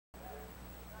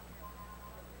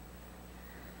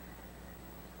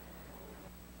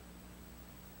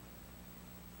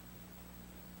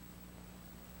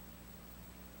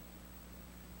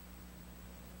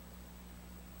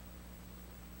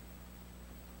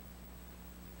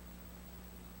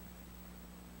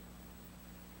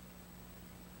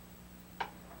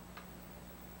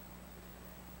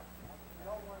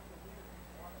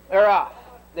They're off.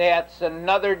 That's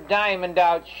another diamond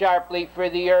out sharply for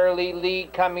the early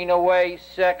lead. Coming away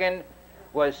second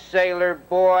was Sailor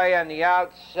Boy. On the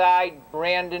outside,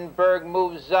 Brandenburg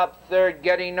moves up third,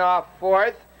 getting off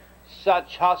fourth.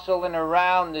 Such hustling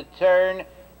around the turn.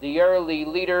 The early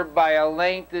leader by a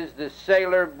length is the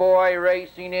Sailor Boy,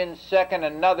 racing in second,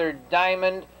 another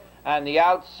diamond. On the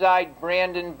outside,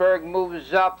 Brandenburg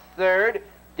moves up third.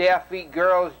 Daffy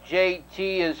Girls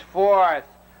JT is fourth.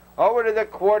 Over to the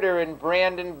quarter, and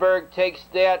Brandenburg takes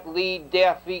that lead.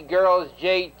 Daffy Girls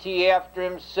JT after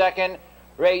him second.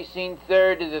 Racing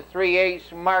third to the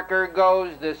 3/8 marker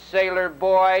goes the Sailor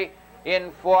Boy.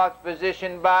 In fourth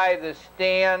position by the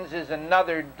stands is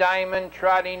another diamond,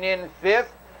 trotting in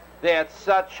fifth. That's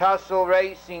Such Hustle,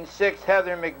 racing sixth.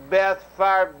 Heather Macbeth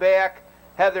far back.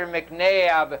 Heather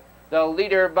McNabb, the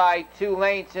leader by 2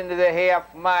 lengths into the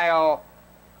half mile,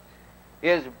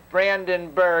 is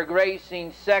Brandenburg.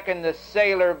 Racing second, the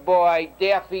Sailor Boy.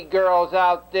 Daffy Girls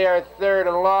out there third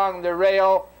along the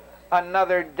rail.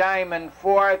 Another diamond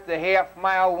fourth. The half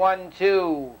mile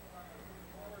 1-2.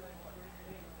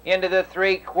 Into the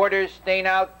 3/4, staying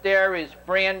out there is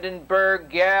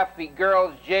Brandenburg. Daffy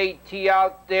Girls JT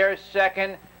out there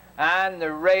second. On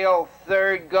the rail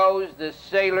third goes the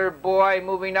Sailor Boy.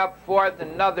 Moving up fourth,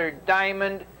 another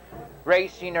diamond.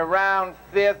 Racing around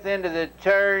fifth. Into the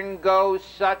turn goes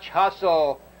Such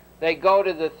Hustle. They go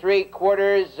to the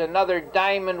 3/4. Another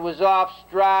diamond was off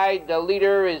stride. The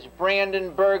leader is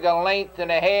Brandenburg, a length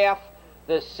and a half.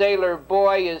 The Sailor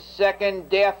Boy is second.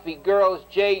 Daffy Girls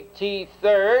JT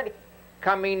third.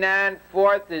 Coming on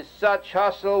fourth is Such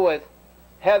Hustle with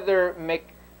Heather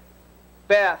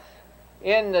Macbeth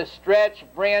in the stretch.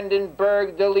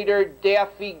 Brandenburg, the leader.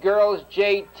 Daffy Girls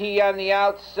JT on the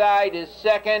outside is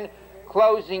second.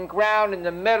 Closing ground in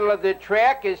the middle of the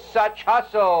track is Such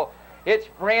Hustle. It's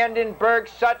Brandenburg,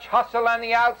 Such Hustle on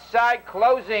the outside,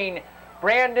 closing.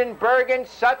 Brandenburg and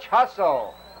Such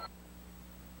Hustle.